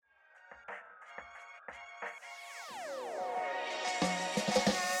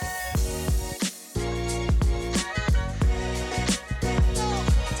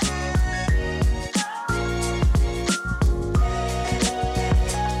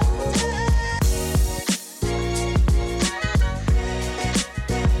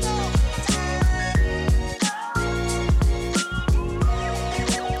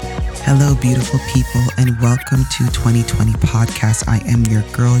Hello, beautiful people, and welcome to 2020 Podcast. I am your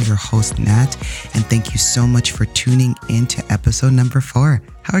girl, your host, Nat, and thank you so much for tuning in to episode number 4.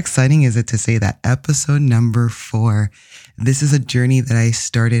 How exciting is it to say that? Episode number 4. This is a journey that I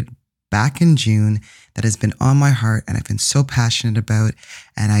started back in June that has been on my heart and I've been so passionate about,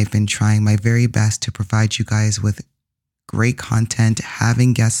 and I've been trying my very best to provide you guys with great content,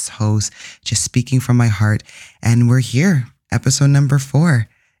 having guest hosts, just speaking from my heart, and we're here, episode number 4.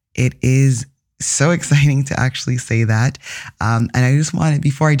 It is so exciting to actually say that. And I just wanted,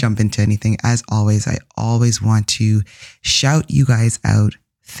 before I jump into anything, as always, I always want to shout you guys out.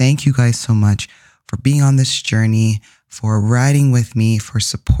 Thank you guys so much for being on this journey, for riding with me, for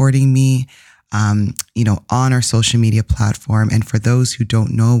supporting me, on our social media platform. And for those who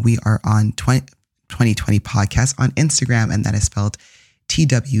don't know, we are on 2020 Podcast on Instagram, and that is spelled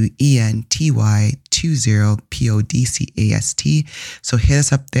TWENTY20PODCAST. So hit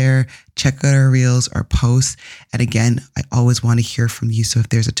us up there, check out our reels, our posts. And again, I always want to hear from you. So if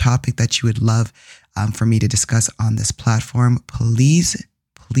there's a topic that you would love for me to discuss on this platform, please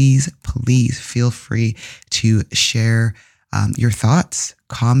feel free to share your thoughts,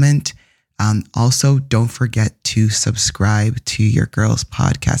 comment. Also, don't forget to subscribe to your girl's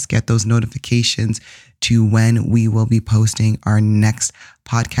podcast. Get those notifications to when we will be posting our next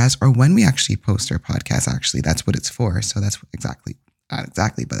podcast, or when we actually post our podcast. Actually, that's what it's for. So that's not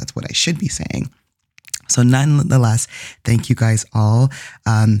exactly, but that's what I should be saying. So nonetheless, thank you guys all.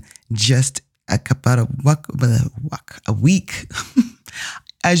 Just about a week.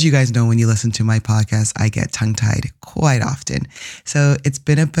 As you guys know, when you listen to my podcast, I get tongue-tied quite often. So it's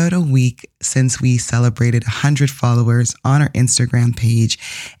been about a week since we celebrated 100 followers on our Instagram page.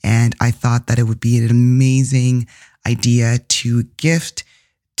 And I thought that it would be an amazing idea to gift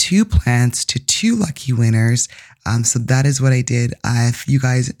 2 plants to 2 lucky winners. So that is what I did. If you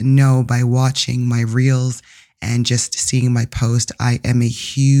guys know by watching my reels and just seeing my post, I am a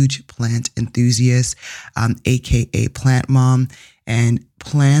huge plant enthusiast, aka plant mom. And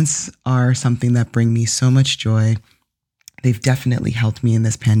plants are something that bring me so much joy. They've definitely helped me in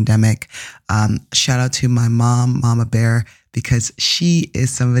this pandemic. Shout out to my mom, Mama Bear, because she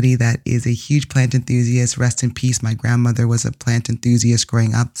is somebody that is a huge plant enthusiast. Rest in peace. My grandmother was a plant enthusiast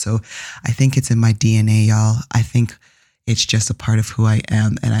growing up. So I think it's in my DNA, y'all. I think it's just a part of who I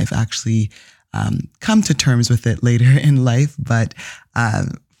am. And I've actually come to terms with it later in life. But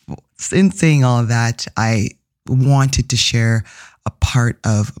in saying all of that, I wanted to share a part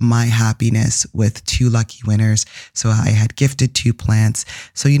of my happiness with 2 lucky winners. So I had gifted 2 plants.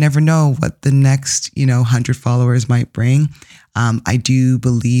 So you never know what the next, 100 followers might bring. I do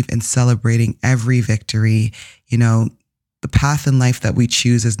believe in celebrating every victory. The path in life that we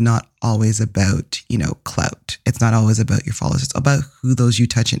choose is not always about, clout. It's not always about your followers. It's about who those you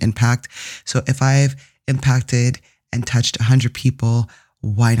touch and impact. So if I've impacted and touched 100 people,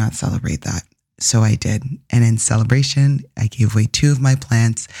 why not celebrate that? So I did. And in celebration, I gave away 2 of my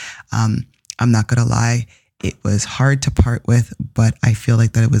plants. I'm not going to lie. It was hard to part with, but I feel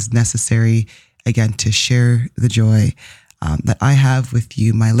like that it was necessary, again, to share the joy that I have with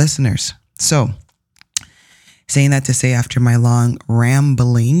you, my listeners. So saying that to say, after my long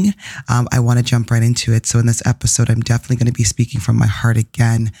rambling, I want to jump right into it. So in this episode, I'm definitely going to be speaking from my heart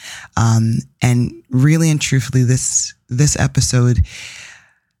again. And really and truthfully, this episode,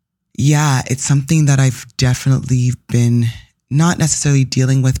 yeah, it's something that I've definitely been not necessarily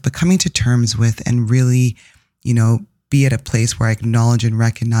dealing with, but coming to terms with, and really, be at a place where I acknowledge and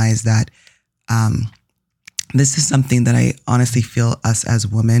recognize that this is something that I honestly feel us as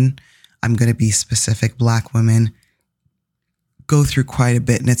women, I'm going to be specific, Black women, go through quite a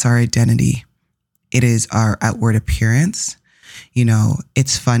bit, and it's our identity. It is our outward appearance.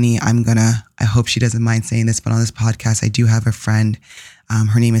 It's funny. I hope she doesn't mind saying this, but on this podcast, I do have a friend.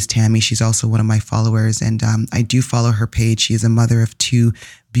 Her name is Tammy. She's also one of my followers, and I do follow her page. She is a mother of 2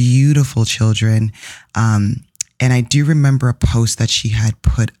 beautiful children. And I do remember a post that she had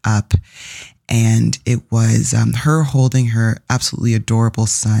put up, and it was her holding her absolutely adorable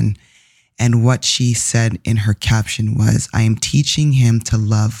son. And what she said in her caption was, "I am teaching him to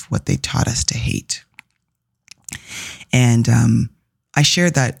love what they taught us to hate." And I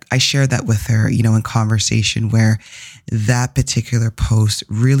shared that with her, in conversation, where that particular post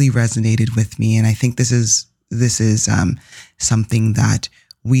really resonated with me. And I think this is something that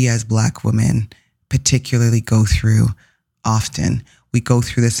we as Black women particularly go through often. We go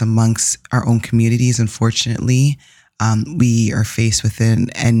through this amongst our own communities. Unfortunately, we are faced with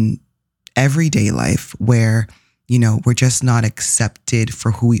an everyday life where, we're just not accepted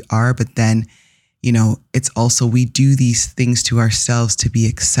for who we are, but then it's also, we do these things to ourselves to be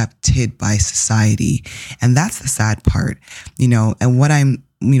accepted by society. And that's the sad part, and what I'm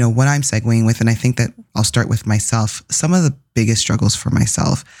segueing with, and I think that I'll start with myself. Some of the biggest struggles for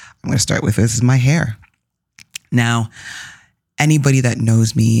myself, I'm going to start with this, is my hair. Now, anybody that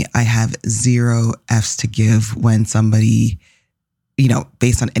knows me, I have zero F's to give when somebody,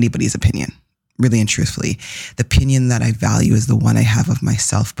 based on anybody's opinion, really and truthfully. The opinion that I value is the one I have of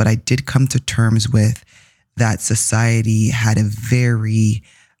myself. But I did come to terms with that society had a very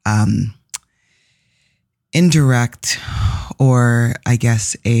indirect, or I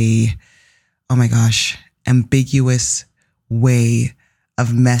guess ambiguous way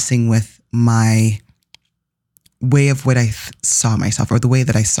of messing with my way of what I saw myself, or the way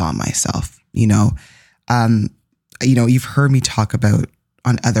that I saw myself. You've heard me talk about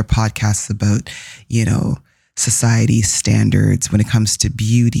on other podcasts about, society standards when it comes to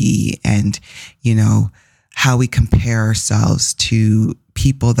beauty, and, how we compare ourselves to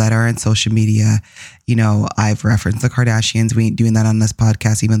people that are on social media. I've referenced the Kardashians. We ain't doing that on this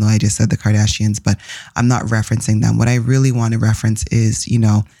podcast, even though I just said the Kardashians, but I'm not referencing them. What I really want to reference is,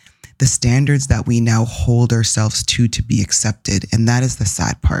 the standards that we now hold ourselves to be accepted. And that is the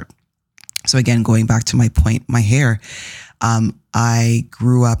sad part. So again, going back to my point, my hair, I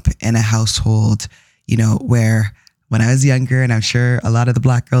grew up in a household, where when I was younger, and I'm sure a lot of the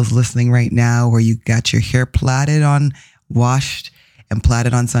Black girls listening right now, where you got your hair washed and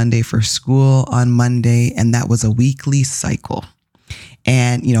plaited on Sunday for school on Monday. And that was a weekly cycle.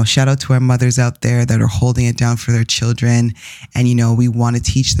 And, shout out to our mothers out there that are holding it down for their children. And, we want to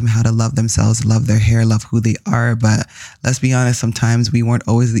teach them how to love themselves, love their hair, love who they are. But let's be honest, sometimes we weren't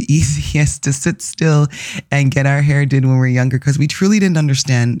always the easiest to sit still and get our hair did when we were younger, because we truly didn't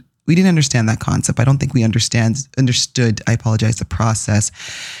understand. We didn't understand that concept. I don't think we understood, the process.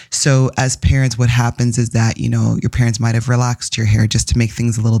 So as parents, what happens is that, your parents might have relaxed your hair just to make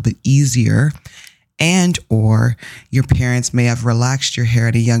things a little bit easier. And or your parents may have relaxed your hair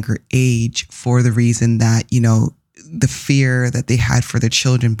at a younger age for the reason that, the fear that they had for their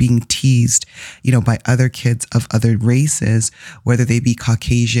children being teased, by other kids of other races, whether they be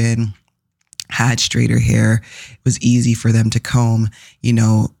Caucasian, had straighter hair, it was easy for them to comb.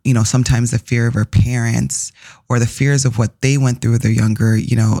 Sometimes the fear of our parents, or the fears of what they went through when they're younger,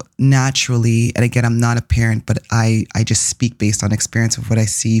 naturally. And again, I'm not a parent, but I just speak based on experience of what I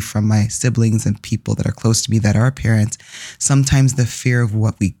see from my siblings and people that are close to me that are parents. Sometimes the fear of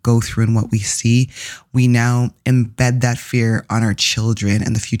what we go through and what we see, we now embed that fear on our children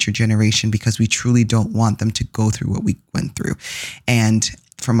and the future generation, because we truly don't want them to go through what we went through. And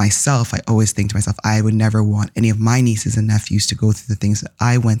for myself, I always think to myself, I would never want any of my nieces and nephews to go through the things that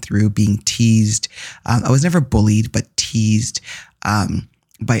I went through, being teased. I was never bullied, but teased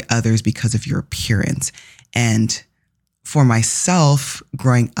by others because of your appearance. And for myself,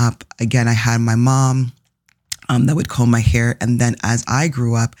 growing up, again, I had my mom that would comb my hair. And then as I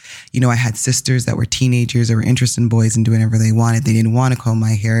grew up, I had sisters that were teenagers that were interested in boys and doing whatever they wanted. They didn't want to comb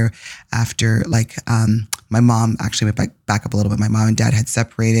my hair after, my mom actually went back up a little bit. My mom and dad had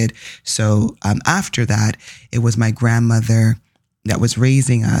separated. So after that, it was my grandmother that was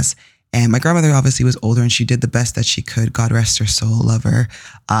raising us. And my grandmother obviously was older, and she did the best that she could. God rest her soul, love her.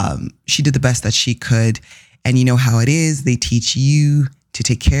 She did the best that she could. And you know how it is. They teach you to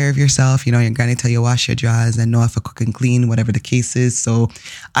take care of yourself. Your granny tell you wash your jaws and know if to cook and clean, whatever the case is. So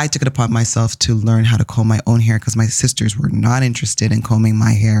I took it upon myself to learn how to comb my own hair, because my sisters were not interested in combing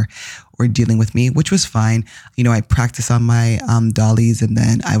my hair or dealing with me, which was fine. I practiced on my dollies, and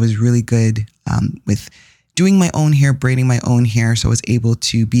then I was really good with doing my own hair, braiding my own hair. So I was able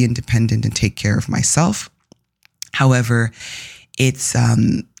to be independent and take care of myself. However, it's,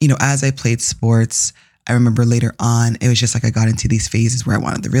 as I played sports, I remember later on, it was just like I got into these phases where I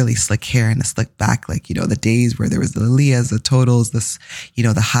wanted the really slick hair and the slick back, the days where there was the Lilias, the Totals,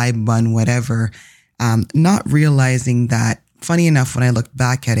 the high bun, whatever. Not realizing that, funny enough, when I look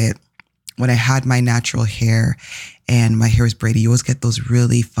back at it, when I had my natural hair and my hair was braided, you always get those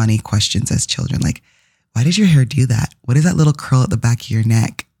really funny questions as children, like, why did your hair do that? What is that little curl at the back of your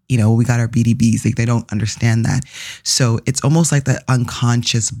neck? We got our BDBs, they don't understand that. So it's almost like that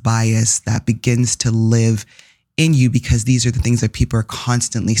unconscious bias that begins to live in you, because these are the things that people are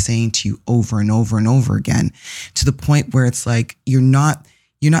constantly saying to you over and over and over again, to the point where it's like, you're not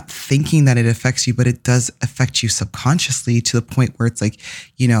thinking that it affects you, but it does affect you subconsciously, to the point where it's like,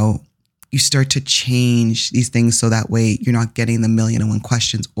 you start to change these things so that way you're not getting the 1,000,001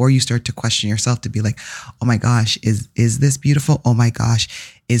 questions, or you start to question yourself to be like, oh my gosh, is this beautiful? Oh my gosh,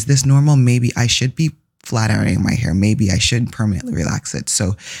 is this normal? Maybe I should be flat ironing my hair. Maybe I should permanently relax it.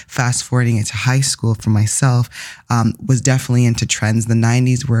 So fast forwarding into high school for myself, was definitely into trends. The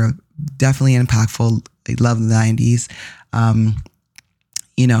 90s were definitely impactful. I love the 90s. And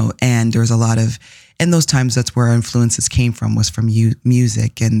there was a lot of, in those times, that's where our influences came from, was from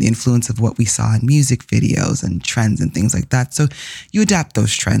music and the influence of what we saw in music videos and trends and things like that. So you adapt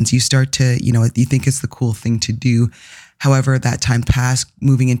those trends. You start to, you think it's the cool thing to do. However, that time passed,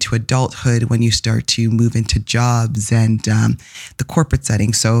 moving into adulthood, when you start to move into jobs and the corporate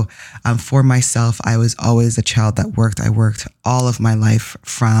setting. So for myself, I was always a child that worked. I worked all of my life,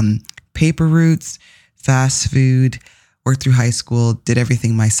 from paper routes, fast food, worked through high school, did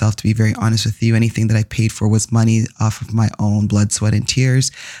everything myself, to be very honest with you. Anything that I paid for was money off of my own blood, sweat, and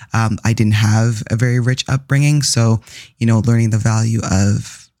tears. I didn't have a very rich upbringing. So, learning the value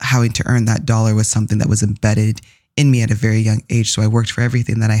of having to earn that dollar was something that was embedded in me at a very young age. So I worked for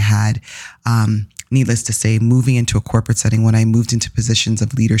everything that I had. Needless to say, moving into a corporate setting, when I moved into positions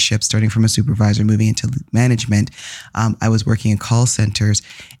of leadership, starting from a supervisor, moving into management, I was working in call centers.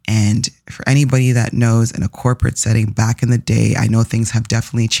 And for anybody that knows, in a corporate setting back in the day, I know things have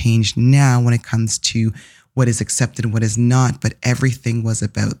definitely changed now when it comes to what is accepted and what is not, but everything was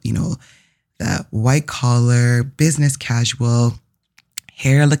about, the white collar, business casual,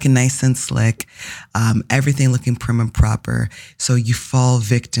 hair looking nice and slick, everything looking prim and proper. So you fall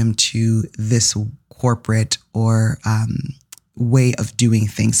victim to this corporate or way of doing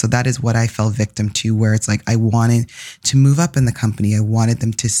things. So that is what I fell victim to, where it's like I wanted to move up in the company. I wanted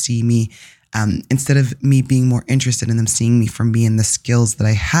them to see me, instead of me being more interested in them seeing me for me and the skills that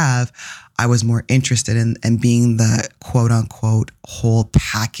I have, I was more interested in being the quote unquote whole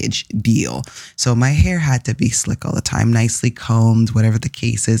package deal. So my hair had to be slick all the time, nicely combed, whatever the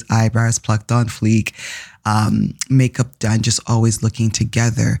case is, eyebrows plucked on fleek, makeup done, just always looking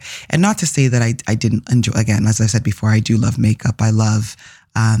together. And not to say that I didn't enjoy, again, as I said before, I do love makeup. I love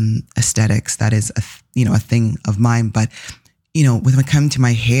aesthetics. That is a thing of mine. But when it comes to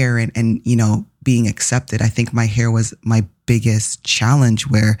my hair and being accepted, I think my hair was my biggest challenge,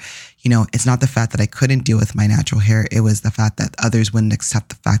 where, it's not the fact that I couldn't deal with my natural hair. It was the fact that others wouldn't accept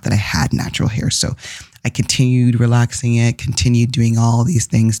the fact that I had natural hair. So I continued relaxing it, continued doing all these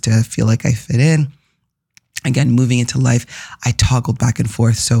things to feel like I fit in. Again, moving into life, I toggled back and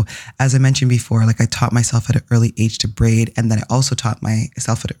forth. So as I mentioned before, I taught myself at an early age to braid. And then I also taught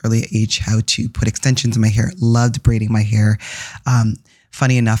myself at an early age how to put extensions in my hair. Loved braiding my hair.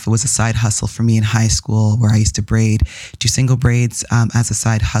 Funny enough, it was a side hustle for me in high school, where I used to do single braids as a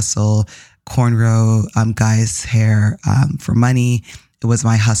side hustle, cornrow guys' hair for money. It was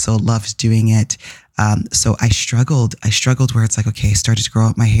my hustle, loved doing it. So I struggled where it's like, okay, I started to grow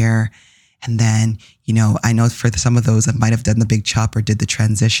out my hair. And then, I know for some of those that might have done the big chop or did the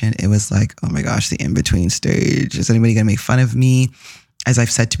transition, it was like, oh my gosh, the in-between stage. Is anybody going to make fun of me? As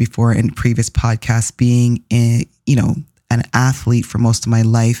I've said to before in previous podcasts, being an athlete for most of my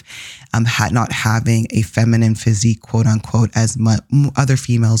life, not having a feminine physique, quote unquote, as other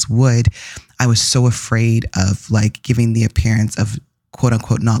females would, I was so afraid of giving the appearance of quote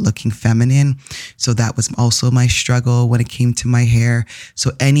unquote not looking feminine. So that was also my struggle when it came to my hair.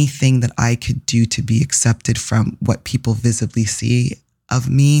 So anything that I could do to be accepted from what people visibly see of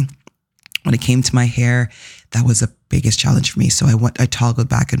me, when it came to my hair, that was the biggest challenge for me. So I toggled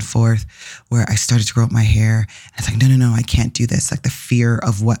back and forth, where I started to grow up my hair. And it's like, no, I can't do this. The fear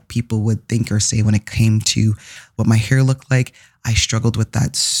of what people would think or say when it came to what my hair looked like, I struggled with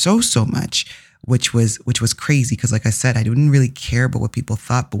that so much, which was crazy. Because like I said, I didn't really care about what people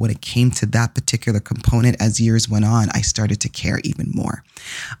thought. But when it came to that particular component, as years went on, I started to care even more.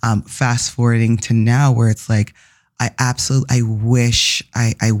 Fast forwarding to now, where it's like, I wish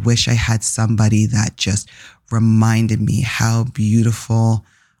I had somebody that just reminded me how beautiful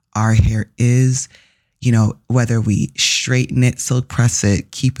our hair is. Whether we straighten it, silk press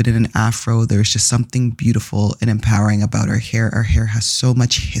it, keep it in an afro, there's just something beautiful and empowering about our hair. Our hair has so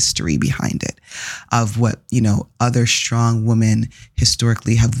much history behind it of what, other strong women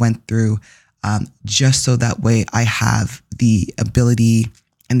historically have went through, just so that way I have the ability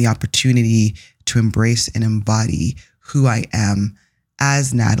and the opportunity to embrace and embody who I am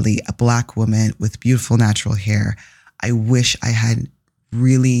as Natalie, a Black woman with beautiful natural hair. I wish I had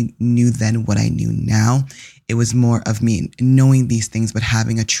really knew then what I knew now. It was more of me knowing these things, but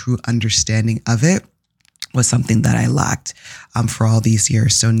having a true understanding of it was something that I lacked for all these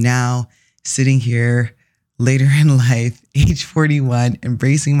years. So now, sitting here later in life, age 41,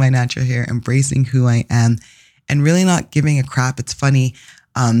 embracing my natural hair, embracing who I am, and really not giving a crap. It's funny.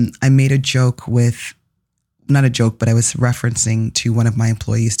 I made a joke with not a joke, but I was referencing to one of my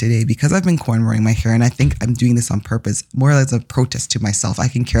employees today because I've been cornrowing my hair, and I think I'm doing this on purpose, more as a protest to myself. I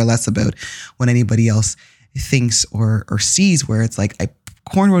can care less about what anybody else thinks or sees, where it's like I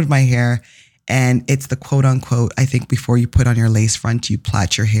cornrowed my hair, and it's the quote unquote, I think before you put on your lace front, you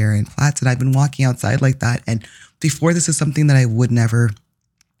plait your hair in plaits. And I've been walking outside like that. And before, this is something that I would never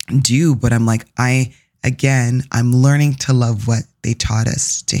do, but I'm like, I'm learning to love what they taught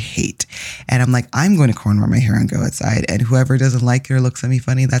us to hate. And I'm like, I'm going to cornrow my hair and go outside. And whoever doesn't like it or looks at me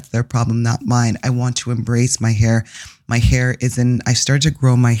funny, that's their problem, not mine. I want to embrace my hair. My hair I started to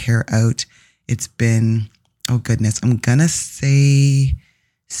grow my hair out. It's been, oh goodness, I'm going to say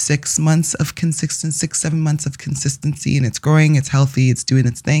 6 months of consistency, 6-7 months of consistency, and it's growing, it's healthy, it's doing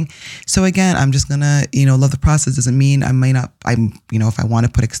its thing. So again, I'm just gonna, love the process. Doesn't mean if I want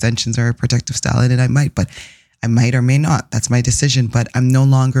to put extensions or a protective style in it, I might, but I might or may not. That's my decision. But I'm no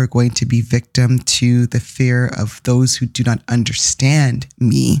longer going to be victim to the fear of those who do not understand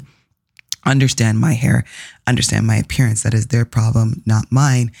me, understand my hair, understand my appearance. That is their problem, not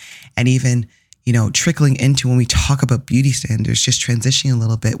mine. And even trickling into when we talk about beauty standards, just transitioning a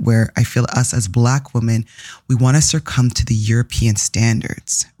little bit, where I feel us as Black women, we want to succumb to the European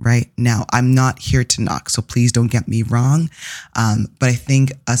standards, right? Now, I'm not here to knock, so please don't get me wrong. But I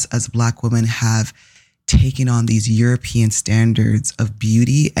think us as Black women have taken on these European standards of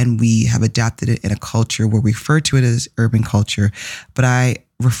beauty, and we have adapted it in a culture where we refer to it as urban culture, but I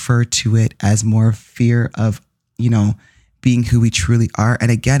refer to it as more fear of, being who we truly are. And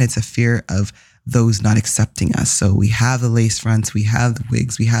again, it's a fear of those not accepting us. So we have the lace fronts, we have the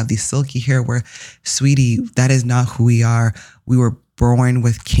wigs, we have the silky hair, where, sweetie, that is not who we are. We were born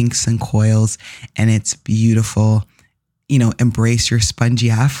with kinks and coils, and it's beautiful. Embrace your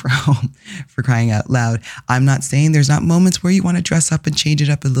spongy afro, for crying out loud. I'm not saying there's not moments where you want to dress up and change it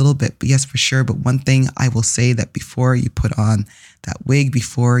up a little bit, but yes, for sure. But one thing I will say, that before you put on that wig,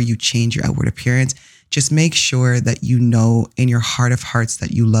 before you change your outward appearance, just make sure that you know in your heart of hearts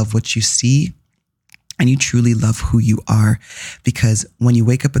that you love what you see and you truly love who you are. Because when you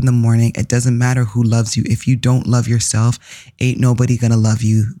wake up in the morning, it doesn't matter who loves you. If you don't love yourself, ain't nobody gonna love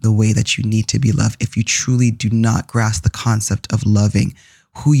you the way that you need to be loved. If you truly do not grasp the concept of loving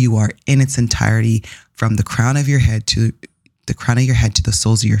who you are in its entirety, from the crown of your head to the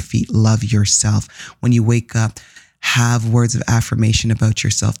soles of your feet, love yourself. When you wake up, have words of affirmation about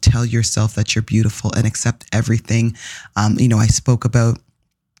yourself. Tell yourself that you're beautiful and accept everything. I spoke about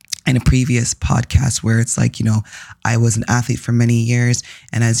in a previous podcast where it's like, I was an athlete for many years.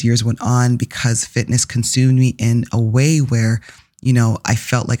 And as years went on, because fitness consumed me in a way where, I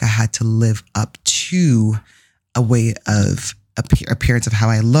felt like I had to live up to a way of appearance of how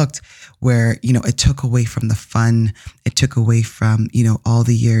I looked, where, it took away from the fun. It took away from, all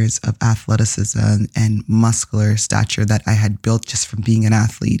the years of athleticism and muscular stature that I had built just from being an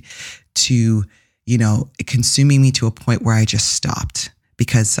athlete, to, consuming me to a point where I just stopped,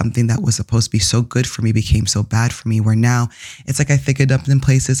 because something that was supposed to be so good for me became so bad for me, where now it's like I thickened up in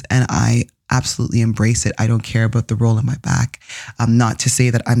places and I absolutely embrace it. I don't care about the roll in my back. Not to say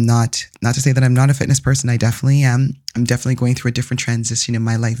that I'm not a fitness person. I definitely am. I'm definitely going through a different transition in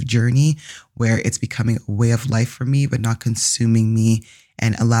my life journey, where it's becoming a way of life for me, but not consuming me,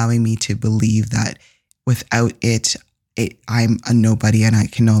 and allowing me to believe that without it, I'm a nobody and I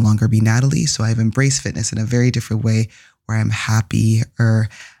can no longer be Natalie. So I've embraced fitness in a very different way, where I'm happy, or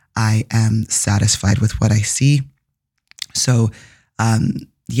I am satisfied with what I see. So,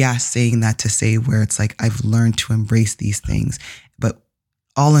 saying that to say, where it's like I've learned to embrace these things. But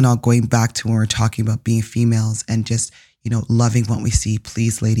all in all, going back to when we're talking about being females and just, loving what we see,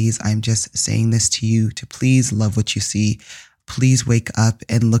 please, ladies, I'm just saying this to you, to please love what you see. Please wake up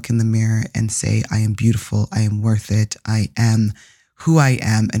and look in the mirror and say, I am beautiful. I am worth it. I am who I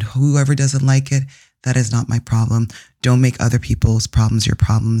am. And whoever doesn't like it, that is not my problem. Don't make other people's problems your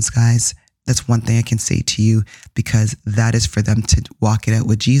problems, guys. That's one thing I can say to you, because that is for them to walk it out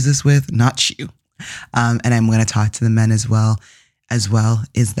with Jesus with, not you. And I'm going to talk to the men as well,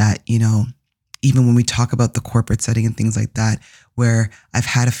 is that, even when we talk about the corporate setting and things like that, where I've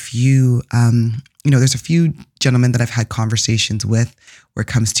had a few, there's a few gentlemen that I've had conversations with, where it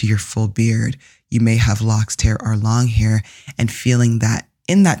comes to your full beard, you may have locks, hair, or long hair, and feeling that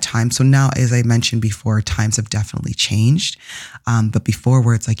in that time. So now, as I mentioned before, times have definitely changed. But before,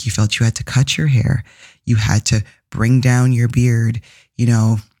 where it's like you felt you had to cut your hair, you had to bring down your beard,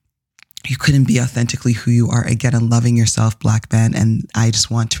 you couldn't be authentically who you are, again, and loving yourself, Black man. And I just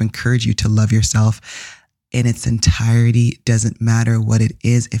want to encourage you to love yourself. in its entirety. Doesn't matter what it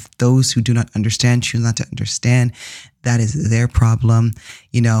is. If those who do not understand choose not to understand, that is their problem.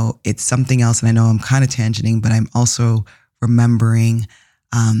 It's something else. And I know I'm kind of tangenting, but I'm also remembering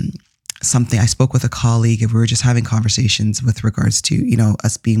something. I spoke with a colleague and we were just having conversations with regards to,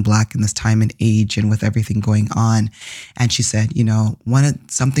 us being Black in this time and age and with everything going on. And she said,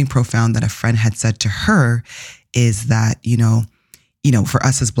 something profound that a friend had said to her is that, for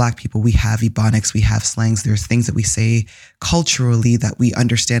us as Black people, we have Ebonics, we have slangs. There's things that we say culturally that we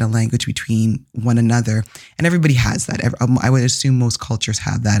understand a language between one another. And everybody has that. I would assume most cultures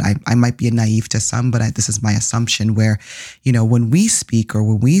have that. I might be naive to some, but this is my assumption where, when we speak or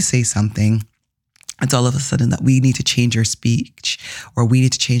when we say something, it's all of a sudden that we need to change our speech or we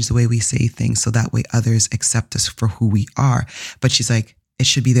need to change the way we say things so that way others accept us for who we are. But she's like, it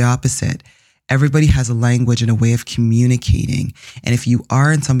should be the opposite. Everybody has a language and a way of communicating. And if you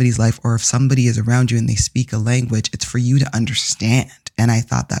are in somebody's life or if somebody is around you and they speak a language, it's for you to understand. And I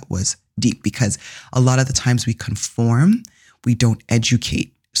thought that was deep because a lot of the times we conform, we don't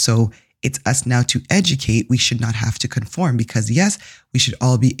educate. So it's us now to educate. We should not have to conform because yes, we should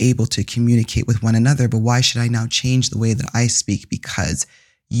all be able to communicate with one another. But why should I now change the way that I speak because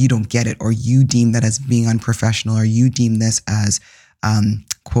you don't get it or you deem that as being unprofessional or you deem this as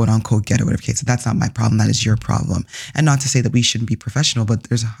quote unquote get it, whatever case. So that's not my problem. That is your problem. And not to say that we shouldn't be professional, but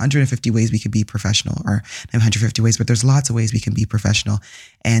there's 150 ways we can be professional, or not 150 ways, but there's lots of ways we can be professional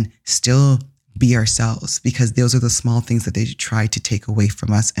and still be ourselves, because those are the small things that they try to take away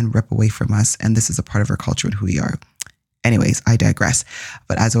from us and rip away from us. And this is a part of our culture and who we are. Anyways, I digress.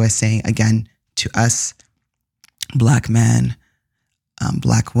 But as I was saying, again, to us, Black man,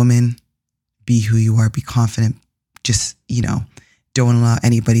 Black woman, be who you are, be confident. Just, don't allow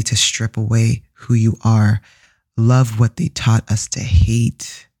anybody to strip away who you are. Love what they taught us to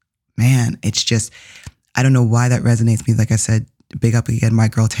hate. Man, it's just, I don't know why that resonates with me. Like I said, big up again, my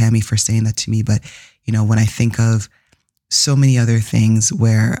girl Tammy for saying that to me. But, when I think of so many other things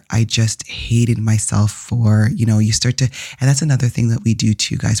where I just hated myself for, you start to, and that's another thing that we do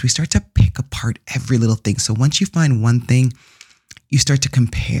too, guys. We start to pick apart every little thing. So once you find one thing, you start to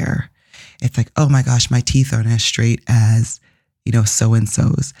compare. It's like, oh my gosh, my teeth aren't as straight as,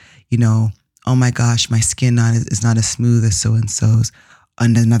 so-and-so's, oh my gosh, my skin is not as smooth as so-and-so's.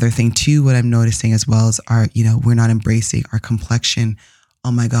 And another thing too, what I'm noticing as well is we're not embracing our complexion.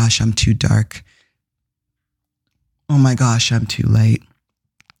 Oh my gosh, I'm too dark. Oh my gosh, I'm too light.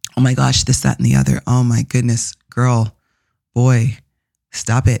 Oh my gosh, this, that, and the other. Oh my goodness, girl, boy,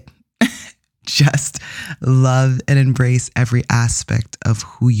 stop it. Just love and embrace every aspect of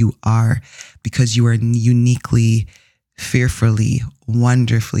who you are, because you are uniquely, fearfully,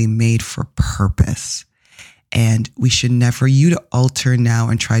 wonderfully made for purpose. And we should never, you to alter now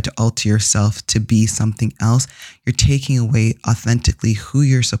and try to alter yourself to be something else. You're taking away authentically who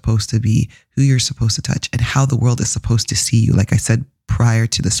you're supposed to be, who you're supposed to touch, and how the world is supposed to see you. Like I said prior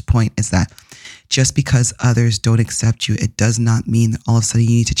to this point, is that just because others don't accept you, it does not mean that all of a sudden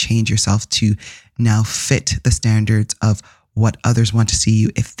you need to change yourself to now fit the standards of what others want to see you.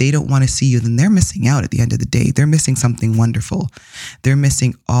 If they don't want to see you, then they're missing out at the end of the day. They're missing something wonderful. They're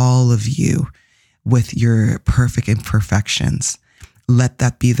missing all of you with your perfect imperfections. Let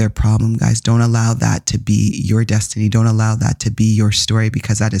that be their problem, guys. Don't allow that to be your destiny. Don't allow that to be your story,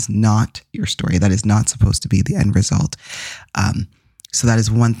 because that is not your story. That is not supposed to be the end result. So that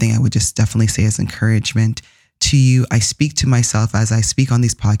is one thing I would just definitely say as encouragement to you. I speak to myself as I speak on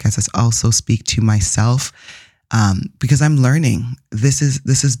these podcasts. I also speak to myself because I'm learning. This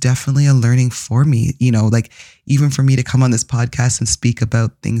is definitely a learning for me. Like even for me to come on this podcast and speak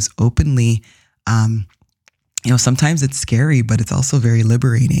about things openly, sometimes it's scary, but it's also very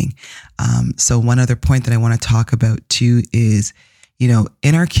liberating. So one other point that I want to talk about too is,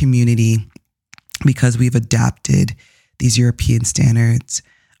 in our community, because we've adapted these European standards,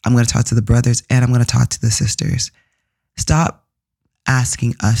 I'm going to talk to the brothers and I'm going to talk to the sisters. Stop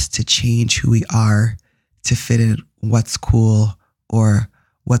asking us to change who we are to fit in what's cool or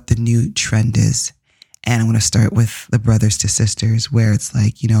what the new trend is. And I'm going to start with the brothers to sisters, where it's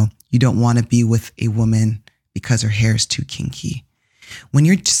like, you don't want to be with a woman because her hair is too kinky. When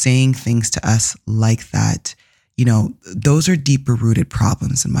you're saying things to us like that, those are deeper rooted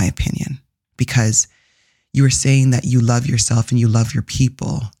problems, in my opinion, because you are saying that you love yourself and you love your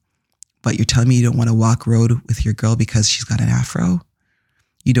people, but you're telling me you don't want to walk road with your girl because she's got an afro.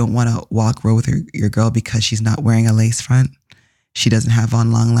 You don't want to walk road with your girl because she's not wearing a lace front. She doesn't have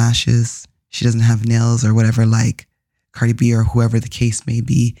on long lashes. She doesn't have nails or whatever, like Cardi B or whoever the case may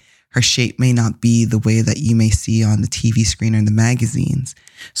be. Her shape may not be the way that you may see on the TV screen or in the magazines.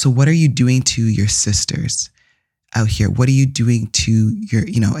 So what are you doing to your sisters out here? What are you doing to your,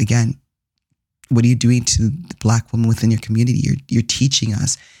 again, what are you doing to the Black woman within your community? You're teaching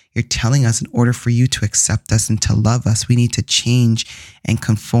us, you're telling us in order for you to accept us and to love us, we need to change and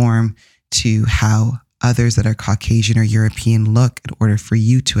conform to how others that are Caucasian or European look in order for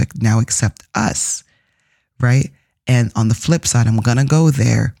you to now accept us, right? And on the flip side, I'm going to go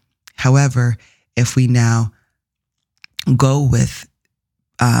there. However, if we now go with,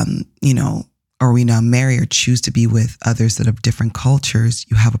 or we now marry or choose to be with others that have different cultures,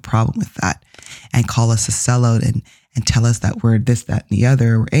 you have a problem with that and call us a sellout and tell us that we're this, that, and the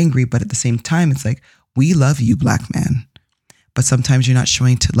other, we're angry. But at the same time, it's like, we love you, Black man. But sometimes you're not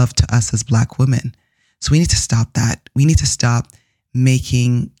showing love to us as Black women. So we need to stop that. We need to stop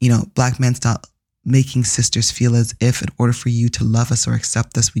making, Black men stop making sisters feel as if in order for you to love us or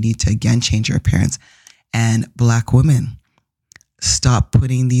accept us, we need to again change our appearance. And Black women, stop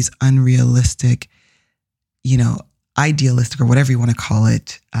putting these unrealistic, idealistic or whatever you want to call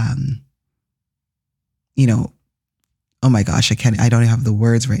it, oh my gosh, I don't have the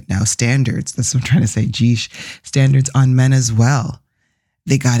words right now. Standards. That's what I'm trying to say. Geesh. Standards on men as well.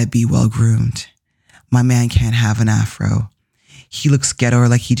 They got to be well groomed. My man can't have an afro. He looks ghetto or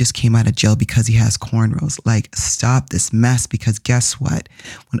like he just came out of jail because he has cornrows. Like, stop this mess, because guess what?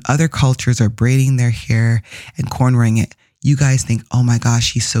 When other cultures are braiding their hair and cornrowing it, you guys think, oh my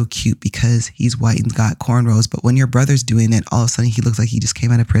gosh, he's so cute because he's white and got cornrows. But when your brother's doing it, all of a sudden he looks like he just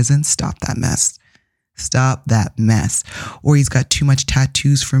came out of prison. Stop that mess. Stop that mess. Or he's got too much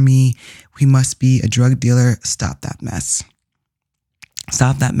tattoos for me. He must be a drug dealer. Stop that mess.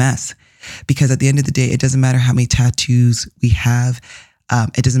 Stop that mess. Because at the end of the day, it doesn't matter how many tattoos we have.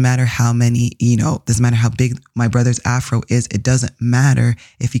 It doesn't matter how many, doesn't matter how big my brother's afro is. It doesn't matter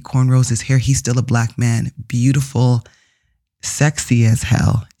if he cornrows his hair. He's still a Black man. Beautiful, sexy as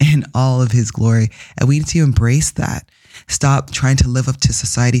hell in all of his glory. And we need to embrace that. Stop trying to live up to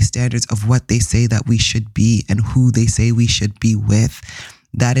society standards of what they say that we should be and who they say we should be with.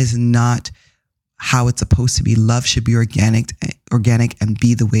 That is not how it's supposed to be. Love should be organic and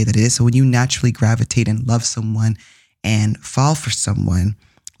be the way that it is. So when you naturally gravitate and love someone and fall for someone,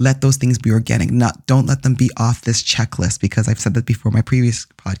 let those things be organic. Don't let them be off this checklist, because I've said that before in my previous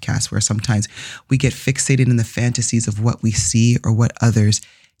podcast, where sometimes we get fixated in the fantasies of what we see or what others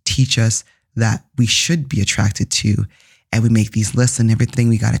teach us that we should be attracted to. And we make these lists and everything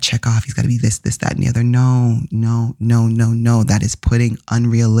we got to check off. He's got to be this, that, and the other. No. That is putting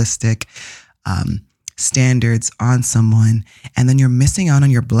unrealistic standards on someone. And then you're missing out on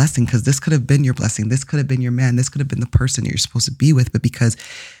your blessing, because this could have been your blessing. This could have been your man. This could have been the person you're supposed to be with. But because,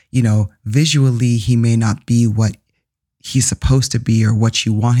 visually he may not be what he's supposed to be or what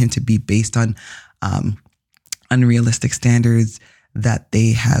you want him to be based on unrealistic standards that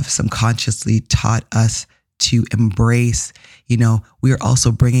they have subconsciously taught us to embrace, we are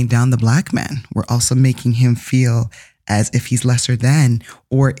also bringing down the Black man. We're also making him feel as if he's lesser than,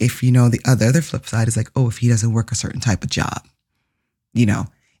 or if, the other flip side is like, oh, if he doesn't work a certain type of job,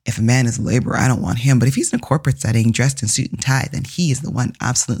 if a man is a laborer, I don't want him. But if he's in a corporate setting, dressed in suit and tie, then he is the one.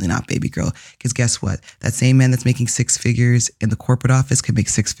 Absolutely not, baby girl. Because guess what? That same man that's making 6 figures in the corporate office can make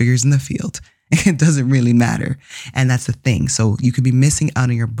 6 figures in the field. It doesn't really matter. And that's the thing. So you could be missing out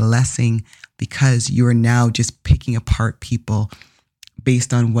on your blessing because you are now just picking apart people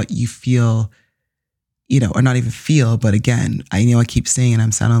based on what you feel, or not even feel. But again, I keep saying, and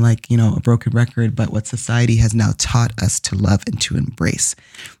I'm sounding like, a broken record, but what society has now taught us to love and to embrace.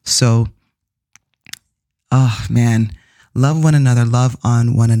 So, oh man, love one another, love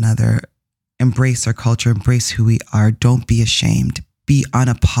on one another, embrace our culture, embrace who we are. Don't be ashamed. Be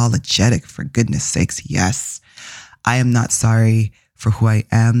unapologetic, for goodness sakes. Yes, I am not sorry for who I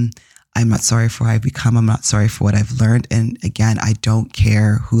am. I'm not sorry for who I've become. I'm not sorry for what I've learned. And again, I don't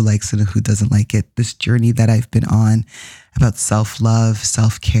care who likes it and who doesn't like it. This journey that I've been on about self-love,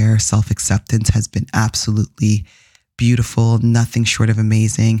 self-care, self-acceptance has been absolutely beautiful, nothing short of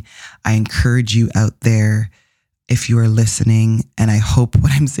amazing. I encourage you out there, if you are listening, and I hope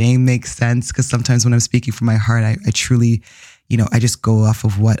what I'm saying makes sense, because sometimes when I'm speaking from my heart, I truly, I just go off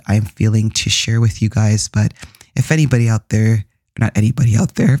of what I'm feeling to share with you guys. But if anybody out there, not anybody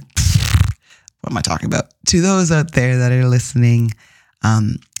out there, what am I talking about? To those out there that are listening,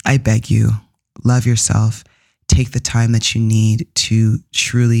 I beg you, love yourself. Take the time that you need to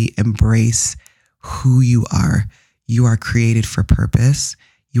truly embrace who you are. You are created for purpose.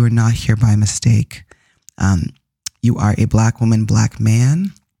 You are not here by mistake. You are a Black woman, Black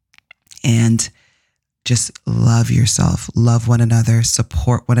man, and just love yourself, love one another,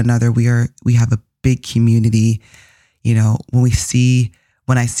 support one another. We have a big community. When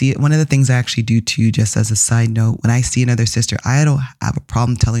when I see it, one of the things I actually do too, just as a side note, when I see another sister, I don't have a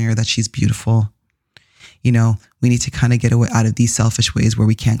problem telling her that she's beautiful. You know, we need to kind of get away out of these selfish ways where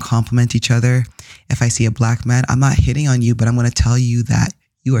we can't compliment each other. If I see a black man, I'm not hitting on you, but I'm going to tell you that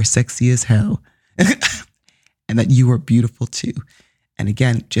you are sexy as hell and that you are beautiful too. And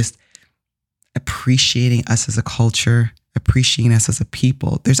again, just appreciating us as a culture, appreciating us as a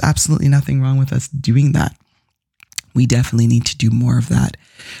people. There's absolutely nothing wrong with us doing that. We definitely need to do more of that.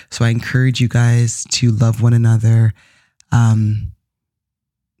 So I encourage you guys to love one another, you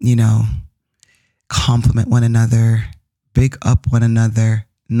know, compliment one another, big up one another.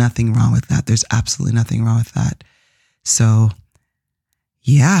 Nothing wrong with that. There's absolutely nothing wrong with that. So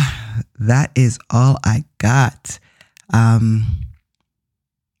yeah, that is all I got. Yeah,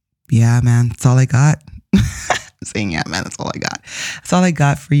 man, that's all I got. I'm saying, yeah, man, that's all I got. That's all I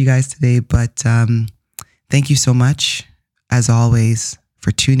got for you guys today. But thank you so much, as always,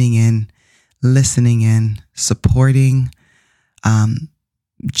 for tuning in, listening in, supporting,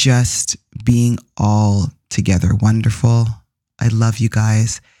 just being all together wonderful. I love you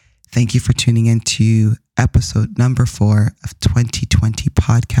guys. Thank you for tuning in to episode number 4 of 2020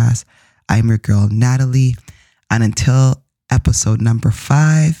 podcast. I'm your girl, Natalie. And until episode number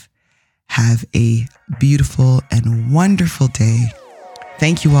 5, have a beautiful and wonderful day.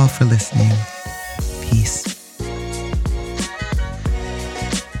 Thank you all for listening. Peace.